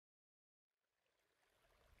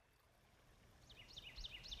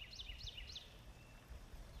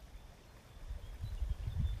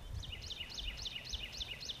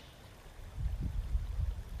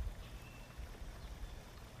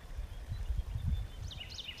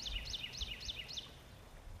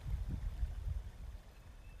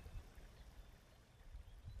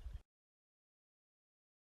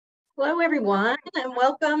Hello, everyone, and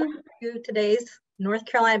welcome to today's North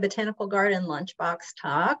Carolina Botanical Garden Lunchbox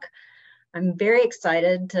Talk. I'm very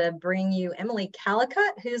excited to bring you Emily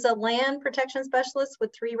Callicutt, who's a land protection specialist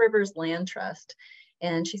with Three Rivers Land Trust.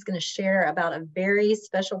 And she's going to share about a very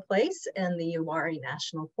special place in the Uwharrie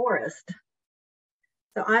National Forest.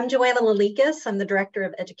 So I'm Joanna Lalikas. I'm the Director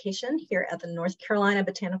of Education here at the North Carolina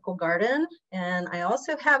Botanical Garden. And I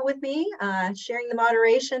also have with me, sharing the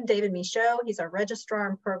moderation, David Michaud. He's our Registrar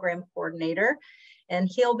and Program Coordinator. And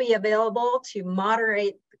he'll be available to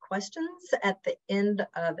moderate the questions at the end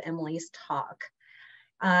of Emily's talk.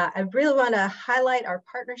 I really want to highlight our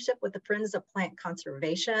partnership with the Friends of Plant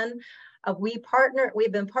Conservation. We've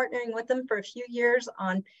been partnering with them for a few years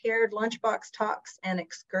on paired lunchbox talks and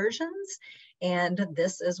excursions, and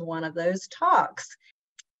this is one of those talks.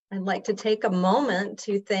 I'd like to take a moment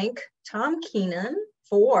to thank Tom Keenan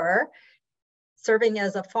for serving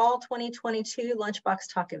as a fall 2022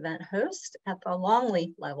 Lunchbox Talk event host at the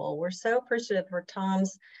Longleaf level. We're so appreciative for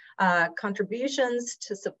Tom's contributions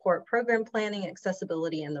to support program planning,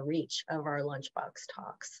 accessibility, and the reach of our Lunchbox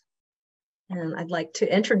Talks. And I'd like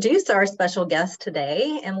to introduce our special guest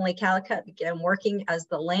today. Emily Callicutt began working as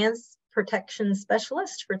the Land Protection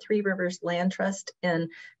Specialist for Three Rivers Land Trust in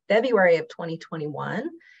February of 2021.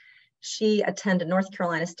 She attended North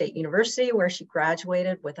Carolina State University, where she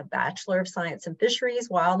graduated with a Bachelor of Science in Fisheries,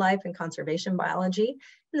 Wildlife, and Conservation Biology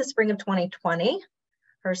in the spring of 2020.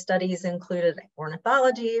 Her studies included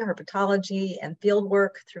ornithology, herpetology, and field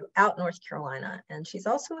work throughout North Carolina. And she's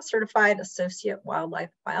also a certified associate wildlife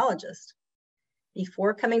biologist.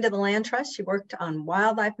 Before coming to the Land Trust, she worked on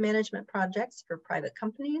wildlife management projects for private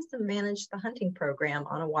companies and managed the hunting program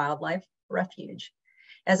on a wildlife refuge.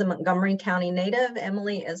 As a Montgomery County native,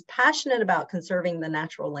 Emily is passionate about conserving the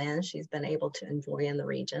natural land she's been able to enjoy in the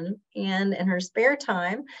region. And in her spare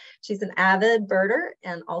time, she's an avid birder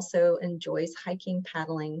and also enjoys hiking,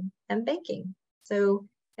 paddling, and baking. So,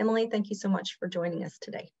 Emily, thank you so much for joining us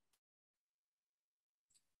today.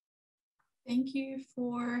 Thank you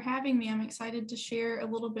for having me. I'm excited to share a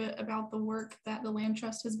little bit about the work that the Land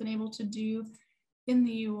Trust has been able to do in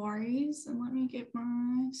the Uwharries. And let me get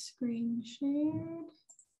my screen shared.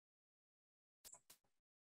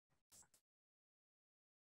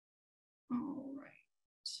 All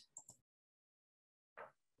right.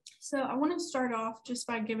 So I want to start off just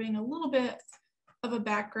by giving a little bit of a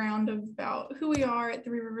background about who we are at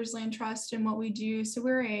Three Rivers Land Trust and what we do. So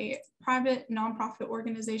we're a private nonprofit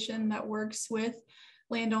organization that works with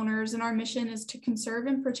landowners, and our mission is to conserve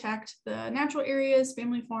and protect the natural areas,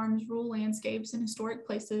 family farms, rural landscapes, and historic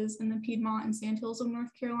places in the Piedmont and Sandhills of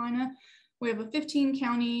North Carolina. We have a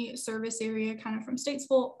 15-county service area, kind of from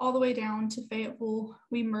Statesville all the way down to Fayetteville.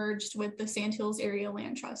 We merged with the Sandhills Area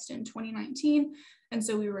Land Trust in 2019, and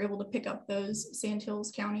so we were able to pick up those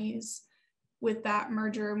Sandhills counties with that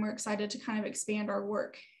merger, and we're excited to kind of expand our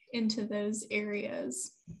work into those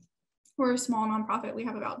areas. We're a small nonprofit. We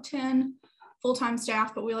have about 10 full-time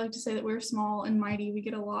staff, but we like to say that we're small and mighty. We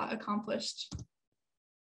get a lot accomplished.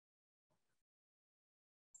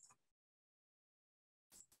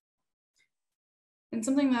 And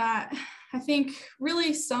something that I think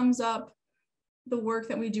really sums up the work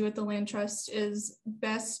that we do at the Land Trust is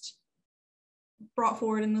best brought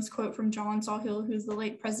forward in this quote from John Sawhill, who's the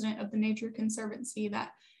late president of the Nature Conservancy,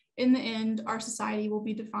 that in the end, our society will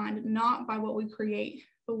be defined not by what we create,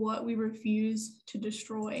 but what we refuse to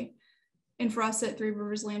destroy. And for us at Three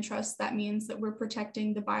Rivers Land Trust, that means that we're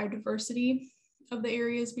protecting the biodiversity of the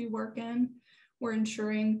areas we work in. We're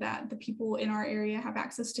ensuring that the people in our area have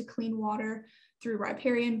access to clean water through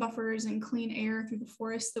riparian buffers and clean air through the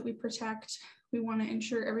forests that we protect. We want to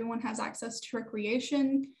ensure everyone has access to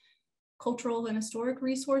recreation, cultural and historic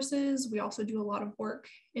resources. We also do a lot of work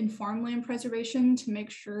in farmland preservation to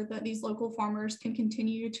make sure that these local farmers can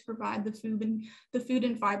continue to provide the food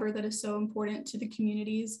and fiber that is so important to the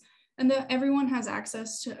communities, and that everyone has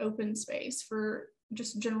access to open space for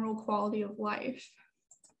just general quality of life.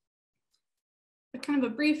 But kind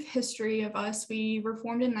of a brief history of us: we were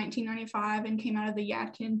formed in 1995 and came out of the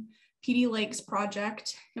Yadkin PD Lakes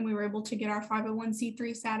project, and we were able to get our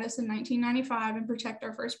 501c3 status in 1995 and protect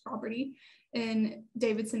our first property in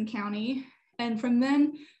Davidson County. And from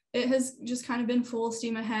then, it has just kind of been full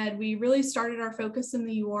steam ahead. We really started our focus in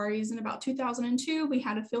the Uwharries in about 2002. We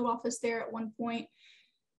had a field office there at one point,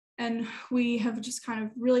 and we have just kind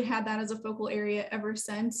of really had that as a focal area ever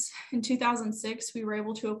since. In 2006, we were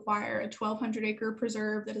able to acquire a 1,200-acre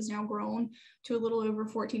preserve that has now grown to a little over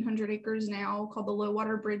 1,400 acres now, called the Low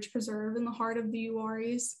Water Bridge Preserve in the heart of the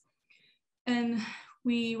Uwharries. And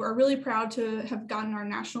we are really proud to have gotten our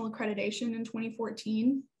national accreditation in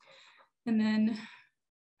 2014. And then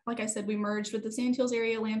like I said, we merged with the Sand Hills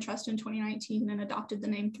Area Land Trust in 2019 and adopted the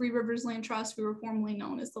name Three Rivers Land Trust. We were formerly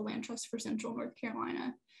known as the Land Trust for Central North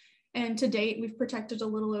Carolina. And to date, we've protected a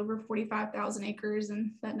little over 45,000 acres,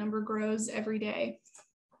 and that number grows every day.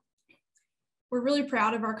 We're really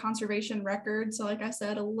proud of our conservation record. So like I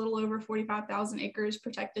said, a little over 45,000 acres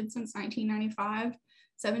protected since 1995.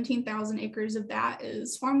 17,000 acres of that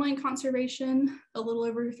is farmland conservation, a little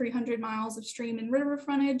over 300 miles of stream and river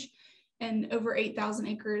frontage, and over 8,000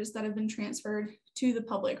 acres that have been transferred to the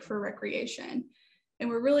public for recreation. And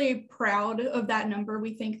we're really proud of that number.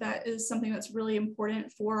 We think that is something that's really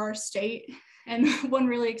important for our state. And one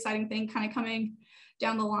really exciting thing kind of coming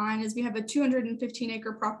down the line is we have a 215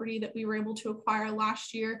 acre property that we were able to acquire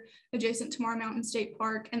last year adjacent to Mar Mountain State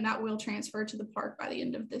Park, and that will transfer to the park by the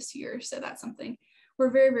end of this year. So that's something we're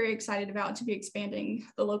very, very excited about, to be expanding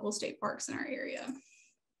the local state parks in our area.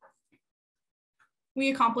 We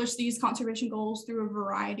accomplish these conservation goals through a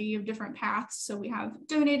variety of different paths. So we have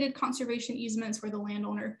donated conservation easements where the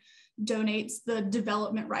landowner donates the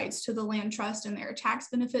development rights to the land trust, and there are tax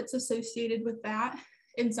benefits associated with that.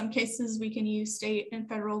 In some cases, we can use state and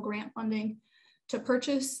federal grant funding to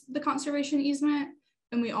purchase the conservation easement.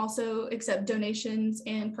 And we also accept donations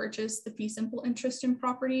and purchase the fee simple interest in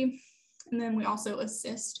property. And then we also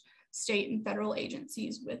assist state and federal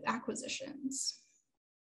agencies with acquisitions.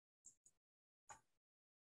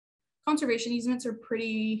 Conservation easements are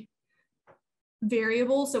pretty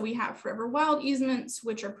variable. So we have forever wild easements,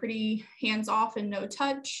 which are pretty hands-off and no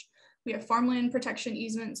touch. We have farmland protection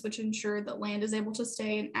easements, which ensure that land is able to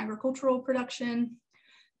stay in agricultural production.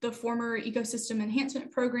 The former ecosystem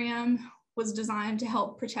enhancement program was designed to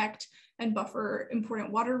help protect and buffer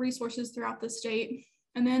important water resources throughout the state.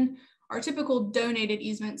 And then our typical donated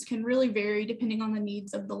easements can really vary depending on the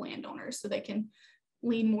needs of the landowner. So they can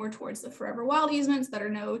lean more towards the forever wild easements that are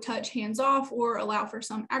no touch, hands off, or allow for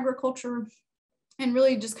some agriculture, and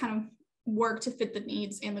really just kind of work to fit the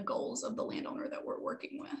needs and the goals of the landowner that we're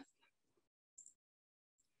working with.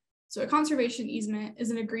 So a conservation easement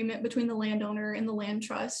is an agreement between the landowner and the land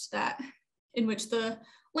trust in which the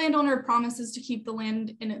landowner promises to keep the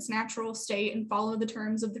land in its natural state and follow the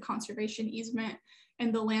terms of the conservation easement.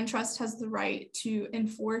 And the land trust has the right to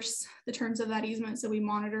enforce the terms of that easement. So we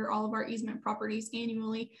monitor all of our easement properties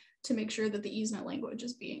annually to make sure that the easement language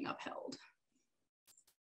is being upheld.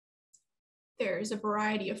 There's a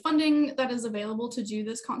variety of funding that is available to do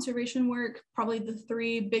this conservation work. Probably the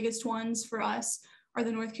three biggest ones for us are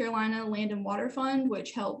the North Carolina Land and Water Fund,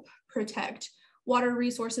 which help protect water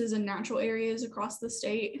resources and natural areas across the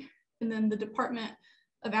state. And then the Department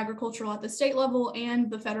of Agriculture at the state level and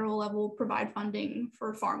the federal level provide funding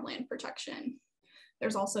for farmland protection.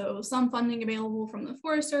 There's also some funding available from the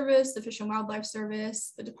Forest Service, the Fish and Wildlife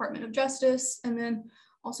Service, the Department of Justice, and then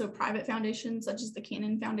also private foundations such as the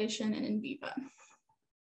Cannon Foundation and Enviva.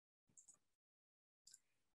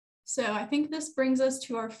 So I think this brings us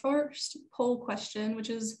to our first poll question, which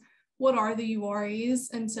is, what are the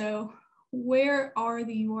Uwharries? And so where are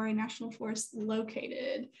the Uwharrie National Forest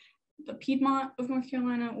located? The Piedmont of North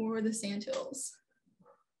Carolina or the Sand Hills?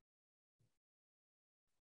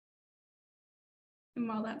 And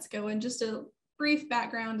while that's going, just a brief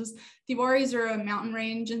background is the Uwharries are a mountain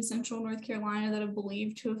range in central North Carolina that are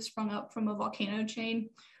believed to have sprung up from a volcano chain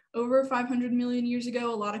over 500 million years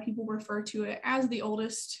ago. A lot of people refer to it as the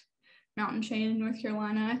oldest mountain chain in North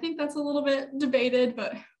Carolina. I think that's a little bit debated,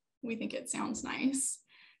 but we think it sounds nice.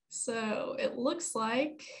 So it looks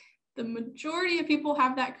like the majority of people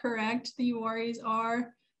have that correct. The Uwharries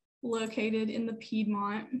are located in the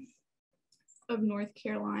Piedmont of North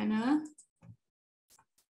Carolina.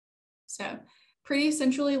 So pretty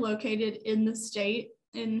centrally located in the state,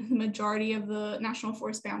 in the majority of the National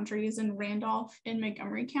Forest boundaries in Randolph and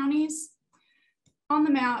Montgomery counties. On the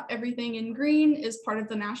map, everything in green is part of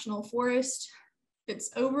the National Forest. It's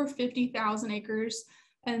over 50,000 acres,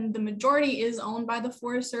 and the majority is owned by the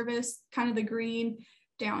Forest Service, kind of the green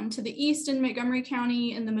down to the east in Montgomery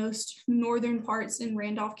County, and the most northern parts in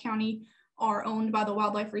Randolph County are owned by the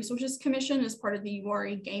Wildlife Resources Commission as part of the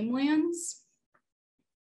Uwharrie Game Lands.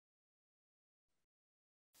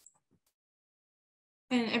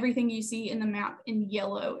 And everything you see in the map in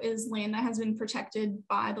yellow is land that has been protected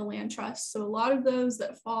by the land trust. So a lot of those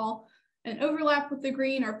that fall and overlap with the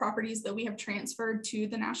green are properties that we have transferred to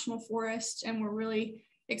the National Forest. And we're really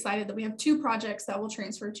excited that we have 2 projects that will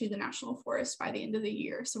transfer to the National Forest by the end of the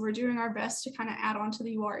year. So we're doing our best to kind of add on to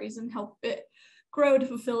the Uwharries and help it grow to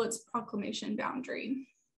fulfill its proclamation boundary.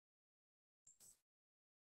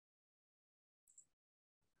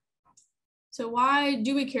 So why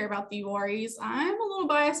do we care about the Uwharries? I'm a little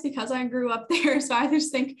biased because I grew up there, so I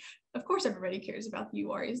just think, of course, everybody cares about the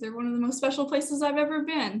Uwharries. They're one of the most special places I've ever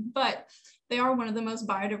been, but they are one of the most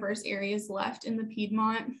biodiverse areas left in the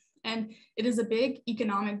Piedmont, and it is a big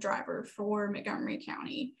economic driver for Montgomery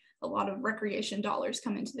County. A lot of recreation dollars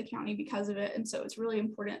come into the county because of it, and so it's really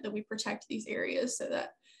important that we protect these areas so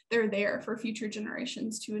that they're there for future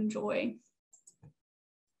generations to enjoy.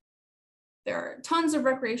 There are tons of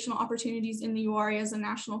recreational opportunities in the Uwharrie as a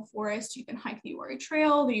national forest. You can hike the Uwharrie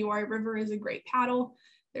Trail. The Uwharrie River is a great paddle.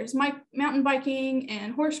 There's mountain biking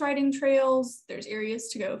and horse riding trails. There's areas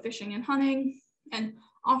to go fishing and hunting. And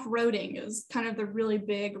off-roading is kind of the really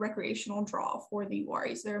big recreational draw for the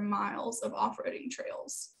Uwharries. There are miles of off-roading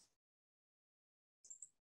trails.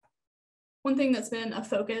 One thing that's been a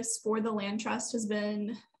focus for the Land Trust has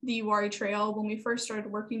been the Uwharrie Trail. When we first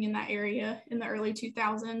started working in that area in the early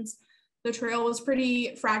 2000s, the trail was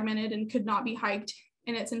pretty fragmented and could not be hiked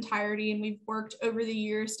in its entirety, and we've worked over the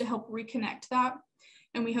years to help reconnect that.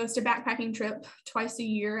 And we host a backpacking trip twice a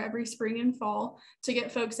year, every spring and fall, to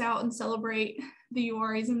get folks out and celebrate the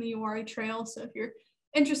Uwharries and the Uwharrie Trail. So if you're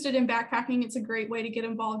interested in backpacking, it's a great way to get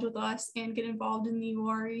involved with us and get involved in the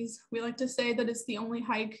Uwharries. We like to say that it's the only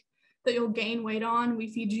hike that you'll gain weight on.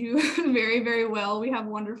 We feed you very, very well. We have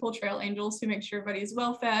wonderful trail angels who make sure everybody's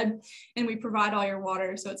well fed, and we provide all your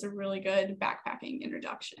water. So it's a really good backpacking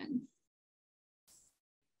introduction.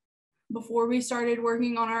 Before we started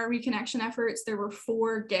working on our reconnection efforts, there were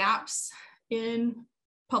 4 gaps in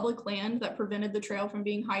public land that prevented the trail from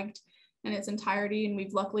being hiked in its entirety. And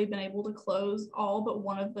we've luckily been able to close all but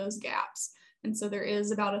one of those gaps. And so there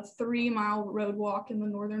is about a 3-mile road walk in the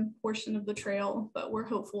northern portion of the trail, but we're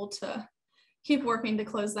hopeful to keep working to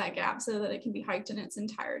close that gap so that it can be hiked in its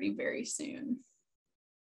entirety very soon.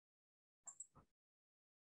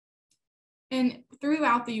 And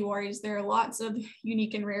throughout the Uwharries, there are lots of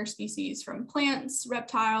unique and rare species, from plants,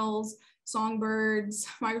 reptiles, songbirds,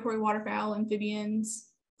 migratory waterfowl, amphibians,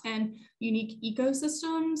 and unique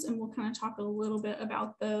ecosystems. And we'll kind of talk a little bit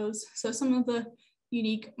about those. So some of the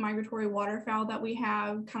unique migratory waterfowl that we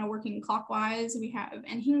have, kind of working clockwise, we have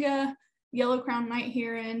anhinga, yellow-crowned night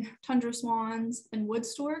heron, tundra swans, and wood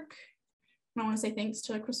stork. And I want to say thanks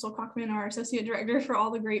to Crystal Cockman, our associate director, for all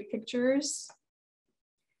the great pictures.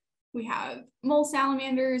 We have mole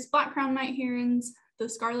salamanders, black-crowned night herons, the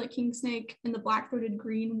scarlet kingsnake, and the black-throated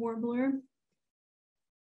green warbler.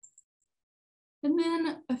 And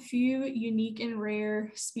then a few unique and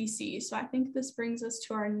rare species. So I think this brings us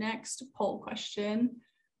to our next poll question,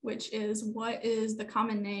 which is, what is the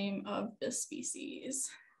common name of this species?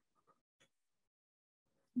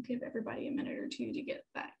 I'll give everybody a minute or two to get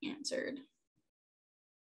that answered.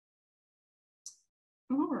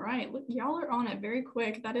 All right, look, y'all are on it very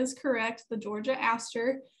quick. That is correct. The Georgia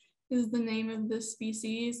aster is the name of this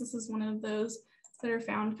species. This is one of those that are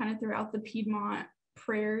found kind of throughout the Piedmont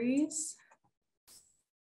prairies.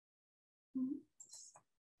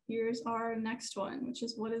 Here's our next one, which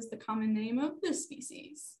is, what is the common name of this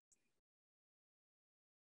species?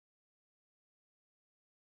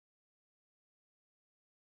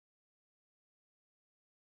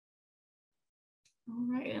 All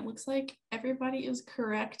right, it looks like everybody is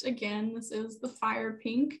correct. Again, this is the fire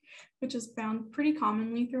pink, which is found pretty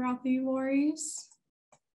commonly throughout the Uwharries.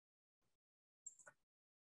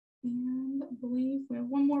 And I believe we have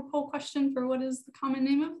one more poll question for what is the common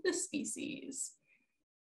name of this species.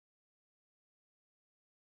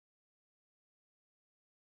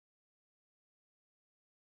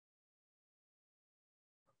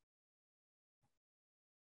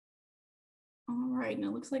 All right, and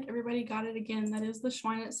it looks like everybody got it again. That is the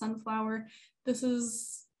Schweinet sunflower. This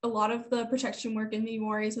is a lot of the protection work in the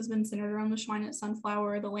Uwharries has been centered around the Schweinet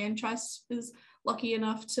sunflower. The Land Trust is lucky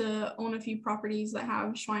enough to own a few properties that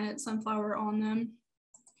have Schweinet sunflower on them.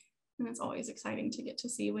 And it's always exciting to get to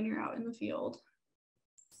see when you're out in the field.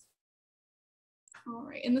 All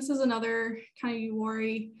right, and this is another kind of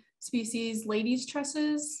Uwharrie species, ladies'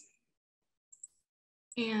 tresses.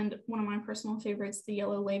 And one of my personal favorites, the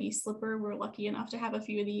yellow lady slipper. We're lucky enough to have a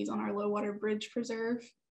few of these on our low water bridge preserve.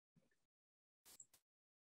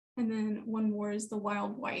 And then one more is the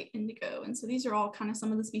wild white indigo. And so these are all kind of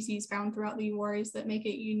some of the species found throughout the Uwharries that make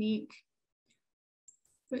it unique,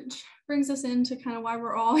 which brings us into kind of why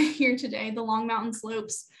we're all here today, the Long Mountain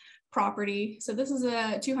Slopes property. So this is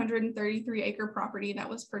a 233-acre property that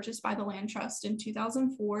was purchased by the Land Trust in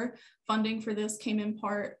 2004. Funding for this came in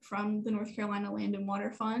part from the North Carolina Land and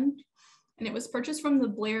Water Fund. And it was purchased from the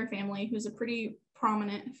Blair family, who's a pretty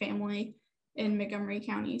prominent family in Montgomery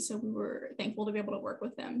County. So we were thankful to be able to work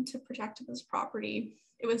with them to protect this property.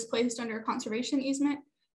 It was placed under a conservation easement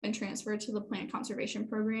and transferred to the plant conservation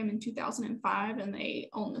program in 2005, and they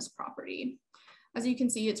own this property. As you can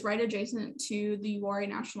see, it's right adjacent to the Uwharrie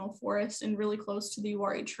National Forest and really close to the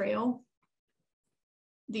Uwharrie Trail.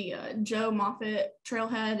 The Joe Moffett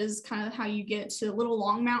trailhead is kind of how you get to Little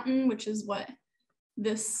Long Mountain, which is what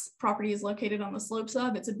this property is located on the slopes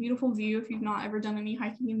of. It's a beautiful view. If you've not ever done any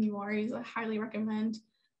hiking in the Uwharries, I highly recommend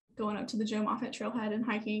going up to the Joe Moffett trailhead and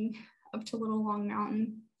hiking up to Little Long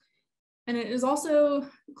Mountain. And it is also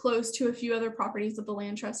close to a few other properties that the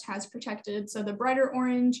Land Trust has protected. So the brighter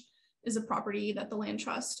orange is a property that the Land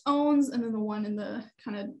Trust owns, and then the one in the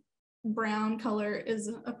kind of brown color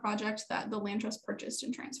is a project that the Land Trust purchased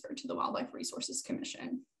and transferred to the Wildlife Resources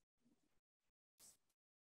Commission.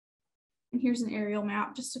 And here's an aerial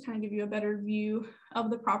map just to kind of give you a better view of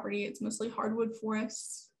the property. It's mostly hardwood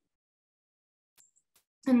forests.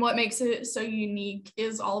 And what makes it so unique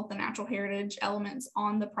is all of the natural heritage elements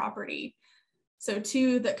on the property. So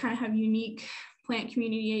two that kind of have unique plant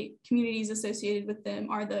communities associated with them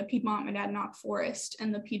are the Piedmont Monadnock Forest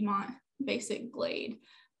and the Piedmont Basic Glade.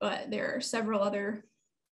 But there are several other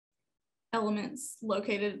elements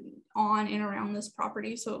located on and around this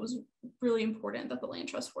property. So it was really important that the Land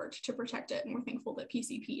Trust worked to protect it. And we're thankful that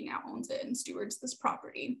PCP now owns it and stewards this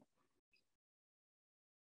property.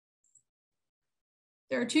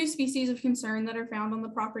 There are two species of concern that are found on the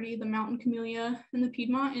property, the mountain camellia and the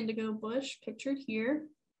Piedmont indigo bush, pictured here.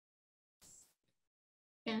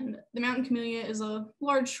 And the mountain camellia is a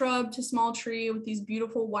large shrub to small tree with these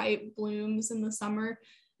beautiful white blooms in the summer.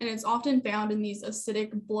 And it's often found in these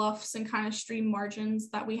acidic bluffs and kind of stream margins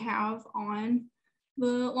that we have on the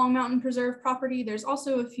Long Mountain Preserve property. There's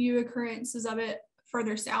also a few occurrences of it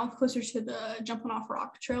further south, closer to the Jumping Off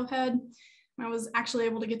Rock trailhead. I was actually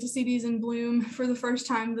able to get to see these in bloom for the first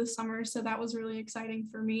time this summer, so that was really exciting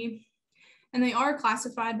for me. And they are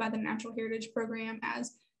classified by the Natural Heritage Program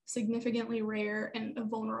as significantly rare and a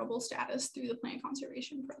vulnerable status through the Plant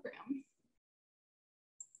Conservation Program.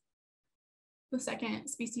 The second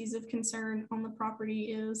species of concern on the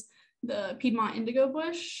property is the Piedmont indigo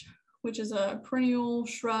bush, which is a perennial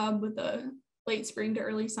shrub with a late spring to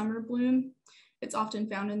early summer bloom. It's often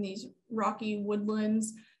found in these rocky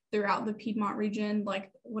woodlands throughout the Piedmont region,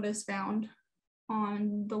 like what is found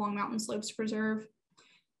on the Long Mountain Slopes Preserve.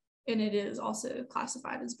 And it is also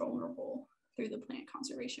classified as vulnerable through the Plant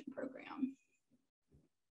Conservation Program.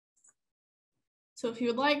 So if you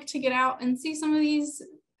would like to get out and see some of these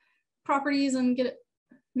properties and get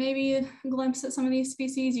maybe a glimpse at some of these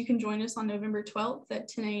species, you can join us on November 12th at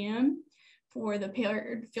 10 a.m. for the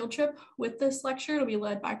paired field trip with this lecture. It'll be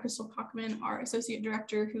led by Crystal Cockman, our Associate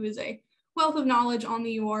Director, who is a wealth of knowledge on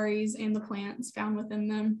the Uwharries and the plants found within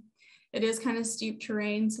them. It is kind of steep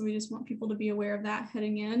terrain, so we just want people to be aware of that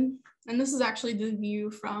heading in. And this is actually the view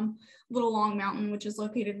from Little Long Mountain, which is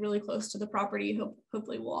located really close to the property.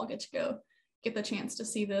 Hopefully we'll all get to go get the chance to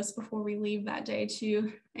see this before we leave that day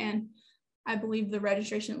too. And I believe the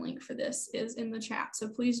registration link for this is in the chat, so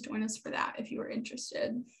please join us for that if you are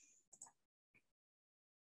interested.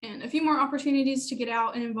 And a few more opportunities to get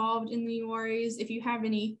out and involved in the Uwharries. If you have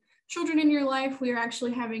any children in your life, we are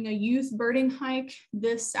actually having a youth birding hike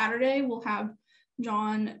this Saturday. We'll have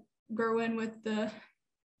John Gerwin with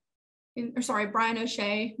Brian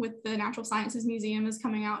O'Shea with the Natural Sciences Museum is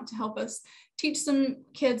coming out to help us teach some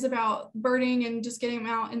kids about birding and just getting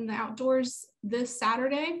them out in the outdoors this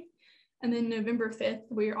Saturday. And then November 5th,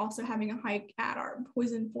 we are also having a hike at our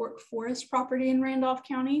Poison Fork Forest property in Randolph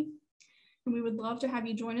County. And we would love to have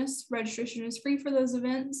you join us. Registration is free for those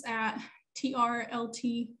events at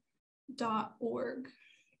trlt.org.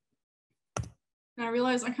 And I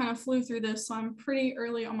realize I kind of flew through this, so I'm pretty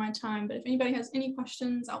early on my time, but if anybody has any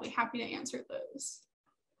questions, I'll be happy to answer those.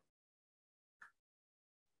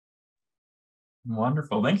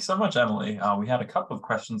 Wonderful. Thank you so much, Emily. We had a couple of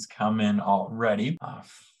questions come in already.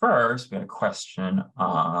 First, we had a question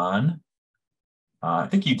on, I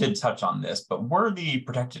think you did touch on this, but were the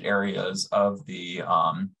protected areas of the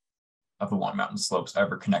Long Mountain slopes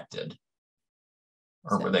ever connected?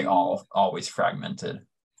 Or were they all always fragmented?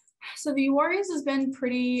 So the Uwharries has been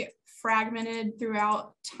pretty fragmented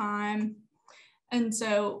throughout time. And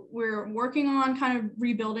so we're working on kind of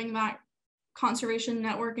rebuilding that conservation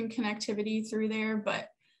network and connectivity through there. But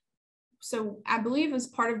so I believe as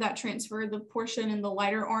part of that transfer, the portion in the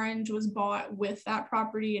lighter orange was bought with that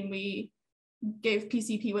property, and we gave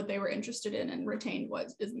PCP what they were interested in and retained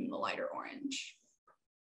what is in the lighter orange.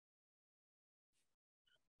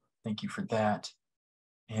 Thank you for that.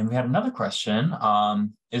 And we had another question.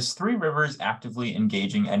 Is Three Rivers actively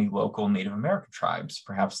engaging any local Native American tribes?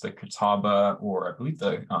 Perhaps the Catawba or I believe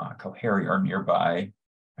the Coharie are nearby.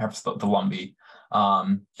 perhaps the Lumbee,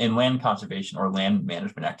 in land conservation or land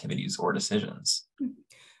management activities or decisions?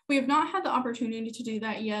 We have not had the opportunity to do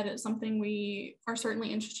that yet. It's something we are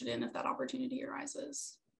certainly interested in if that opportunity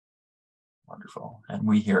arises. Wonderful. And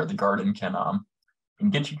we here at the Garden can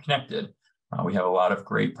get you connected. We have a lot of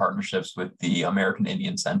great partnerships with the American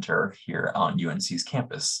Indian Center here on UNC's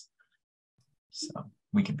campus. So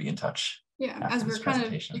we could be in touch. Yeah, as we're kind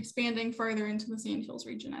of expanding further into the Sandhills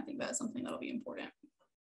region, I think that's something that'll be important.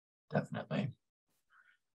 Definitely.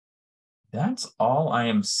 That's all I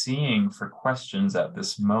am seeing for questions at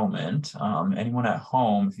this moment. Anyone at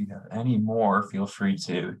home, if you have any more, feel free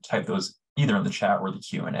to type those either in the chat or the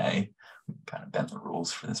Q&A. We can kind of bend the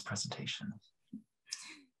rules for this presentation.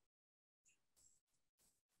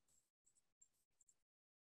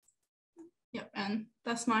 Yep, and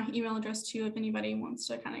that's my email address too. If anybody wants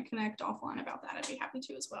to kind of connect offline about that, I'd be happy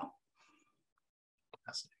to as well.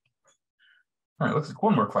 Fantastic. All right, looks like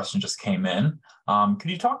one more question just came in. Could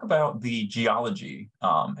you talk about the geology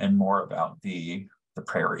and more about the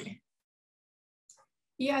prairie?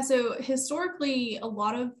 Yeah, so historically, a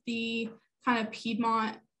lot of the kind of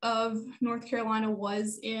Piedmont of North Carolina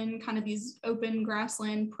was in kind of these open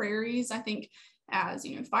grassland prairies. I think as,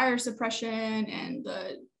 you know, fire suppression and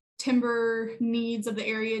the timber needs of the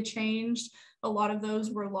area changed, a lot of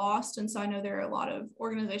those were lost. And so I know there are a lot of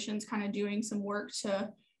organizations kind of doing some work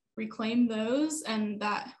to reclaim those, and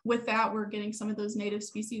that with that we're getting some of those native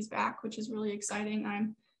species back, which is really exciting.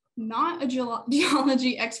 I'm not a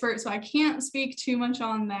geology expert, so I can't speak too much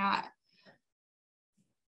on that.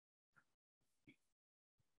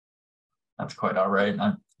 That's quite all right.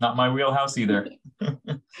 Not my wheelhouse either. All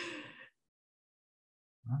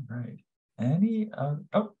right.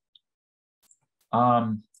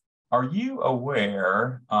 Are you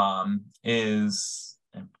aware,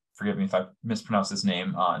 forgive me if I mispronounce his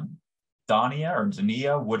name,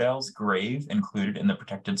 Dania Woodell's grave included in the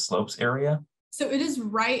protected slopes area? So it is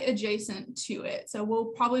right adjacent to it. So we'll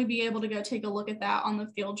probably be able to go take a look at that on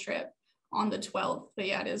the field trip on the 12th. But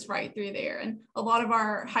yeah, it is right through there. And a lot of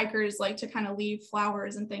our hikers like to kind of leave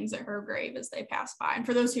flowers and things at her grave as they pass by. And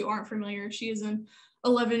for those who aren't familiar, she is an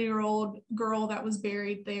 11-year-old girl that was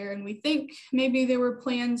buried there. And we think maybe there were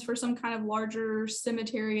plans for some kind of larger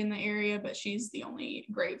cemetery in the area, but she's the only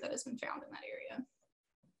grave that has been found in that area.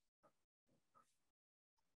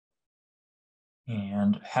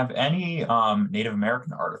 And have any Native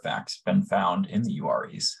American artifacts been found in the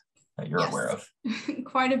Uwharries that you're aware of?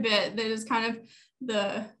 Quite a bit. That is kind of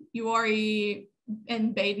the Uwharrie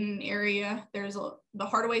and Baden area. The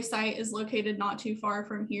Hardaway site is located not too far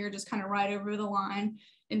from here, just kind of right over the line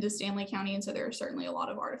into Stanley County. And so there are certainly a lot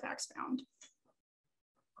of artifacts found.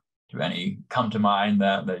 Do any come to mind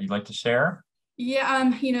that you'd like to share?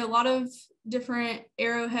 Yeah, you know, a lot of different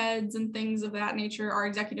arrowheads and things of that nature. Our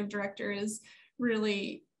executive director is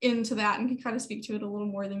really into that and can kind of speak to it a little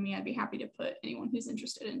more than me. I'd be happy to put anyone who's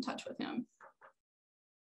interested in touch with him.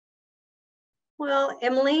 Well,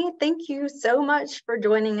 Emily, thank you so much for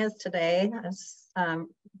joining us today. That's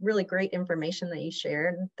really great information that you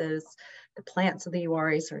shared. The plants of the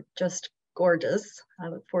Uwharries are just gorgeous. I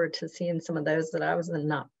look forward to seeing some of those that I was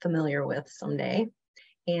not familiar with someday.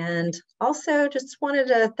 And also just wanted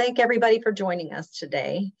to thank everybody for joining us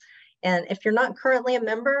today. And if you're not currently a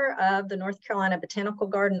member of the North Carolina Botanical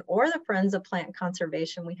Garden or the Friends of Plant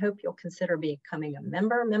Conservation, we hope you'll consider becoming a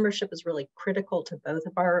member. Membership is really critical to both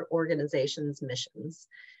of our organization's missions.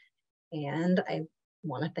 And I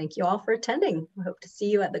want to thank you all for attending. I hope to see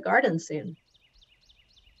you at the garden soon.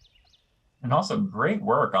 And also great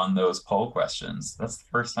work on those poll questions. That's the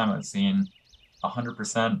first time I've seen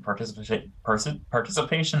 100%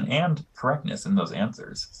 participation and correctness in those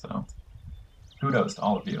answers. So kudos to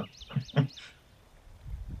all of you.